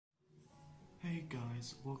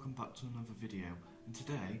guys, welcome back to another video, and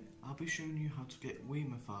today I'll be showing you how to get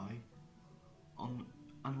Wiimmfi on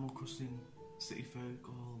Animal Crossing City Folk,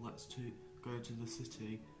 or Let's Go to the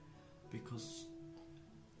City, because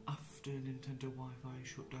after Nintendo Wi-Fi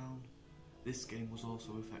shut down, this game was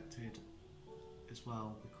also affected as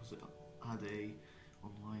well because it had a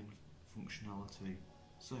online functionality.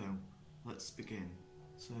 So let's begin.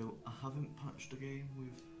 So I haven't patched the game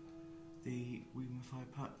with the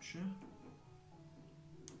Wiimmfi patcher.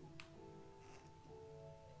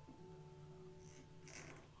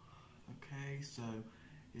 Okay, so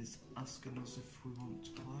it's asking us if we want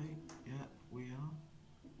to play. Yeah, we are.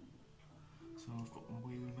 So I've got my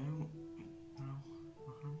Wii remote now in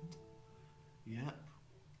my hand. Yep.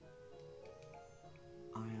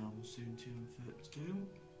 I am soon 232.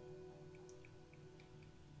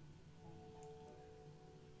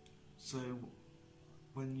 So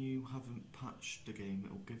when you haven't patched the game,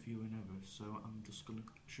 it will give you an error. So I'm just going to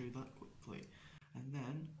show you that quickly, and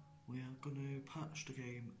then we are going to patch the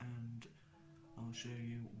game, and I'll show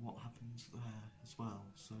you what happens there as well.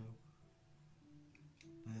 So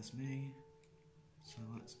there's me. So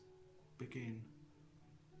let's begin.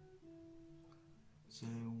 So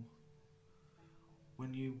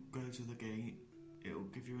when you go to the gate, it will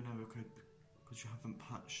give you an error code because you haven't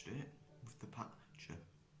patched it with the patcher,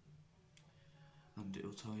 and it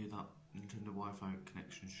will tell you that Nintendo Wi-Fi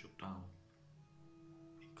connection shut down.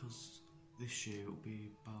 Because this year it will be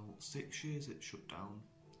about 6 years it shut down.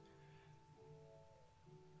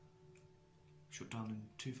 Shut down in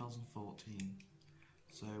 2014.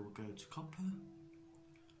 So we'll go to copper.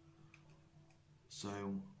 So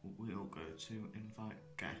we'll go to invite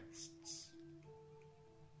guests.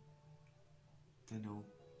 Then I'll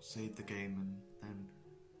save the game and then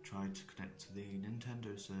try to connect to the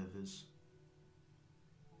Nintendo servers.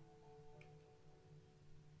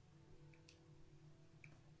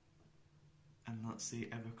 And that's the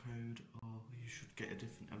error code, or you should get a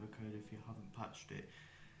different error code if you haven't patched it,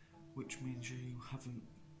 which means you haven't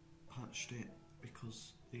patched it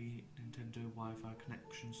because the Nintendo Wi-Fi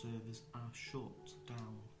connection servers are shut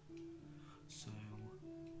down. So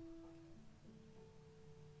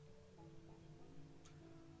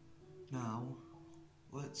now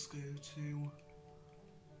let's go to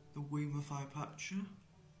the Wiimmfi patcher.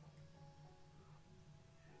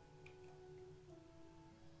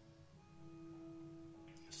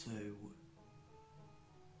 So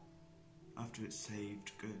after it's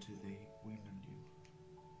saved, go to the Wii menu.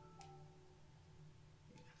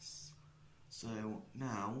 Yes. So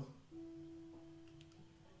now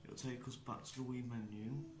it'll take us back to the Wii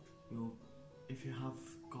menu. If you have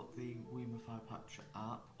got the Wiimmfi patcher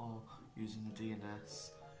app or using the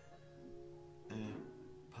DNS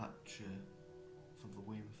patcher for the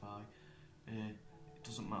Wiimmfi, it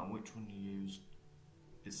doesn't matter which one you use.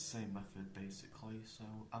 It's the same method basically, so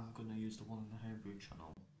I'm going to use the one on the homebrew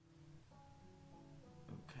channel.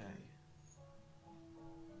 Okay.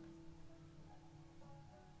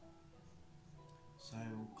 So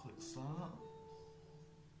click start.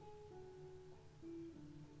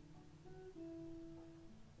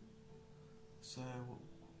 So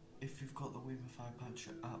if you've got the Wiimmfi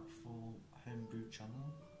patcher app for homebrew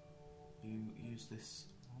channel, you use this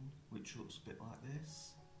one, which looks a bit like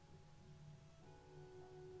this.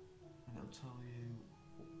 And it'll tell you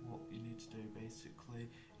what you need to do basically.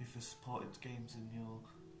 If the supported games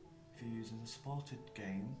if you're using a supported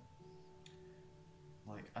game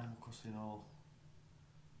like Animal Crossing or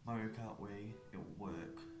Mario Kart Wii, it will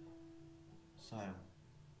work. So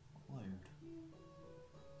load.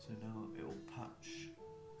 So now it will patch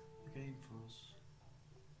the game for us.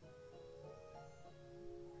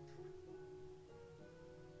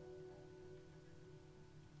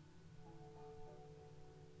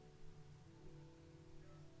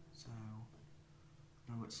 So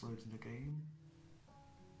now it's loading the game.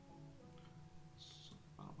 So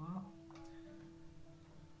about that.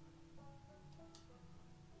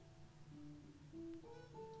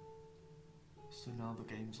 So now the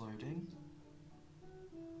game's loading,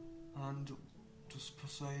 and just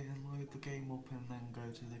press A and load the game up, and then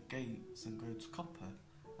go to the gates and go to copper,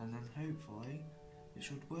 and then hopefully it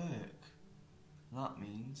should work. That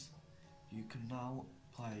means you can now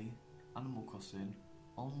play Animal Crossing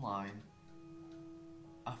online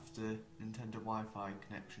after Nintendo Wi-Fi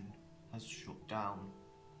connection has shut down.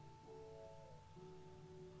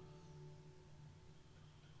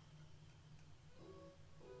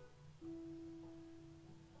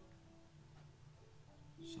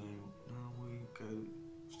 So now we go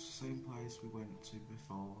to the same place we went to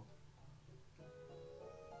before,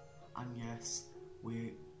 and yes,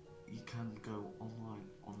 you can go online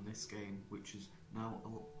on this game, which is now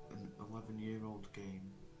an 11-year-old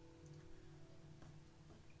game.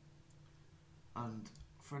 And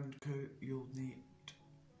friend code, you'll need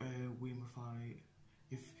Wiimmfi.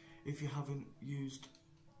 If you haven't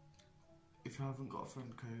got a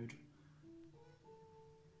friend code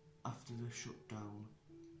after the shutdown,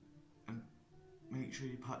 and make sure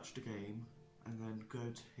you patch the game, and then go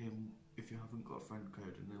to him if you haven't got a friend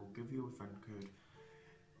code, and they'll give you a friend code.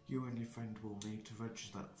 You and your friend will need to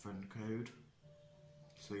register that friend code.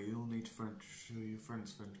 So you'll need to register your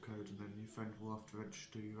friend's friend code, and then your friend will have to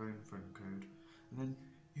register your own friend code. And then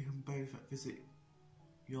you can both visit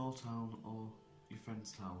your town or your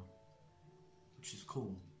friend's town, which is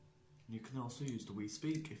cool. And you can also use the Wii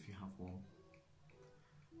Speak if you have one.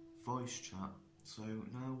 Voice chat. So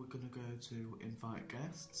now we're going to go to invite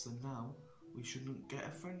guests, and now we shouldn't get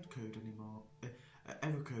a friend code anymore.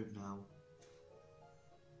 Error code now.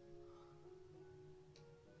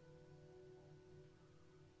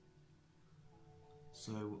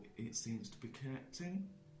 So it seems to be connecting,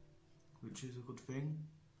 which is a good thing.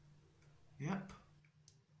 Yep.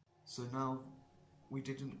 So now we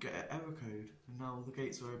didn't get an error code, and now the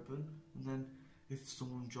gates are open, and then if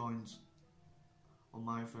someone joins on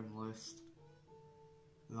my friend list,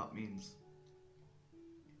 that means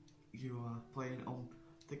you are playing on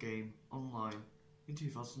the game online in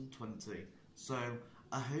 2020. So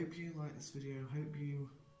I hope you like this video, hope you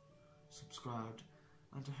subscribed,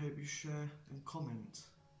 and I hope you share and comment.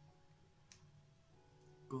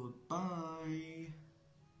 Goodbye.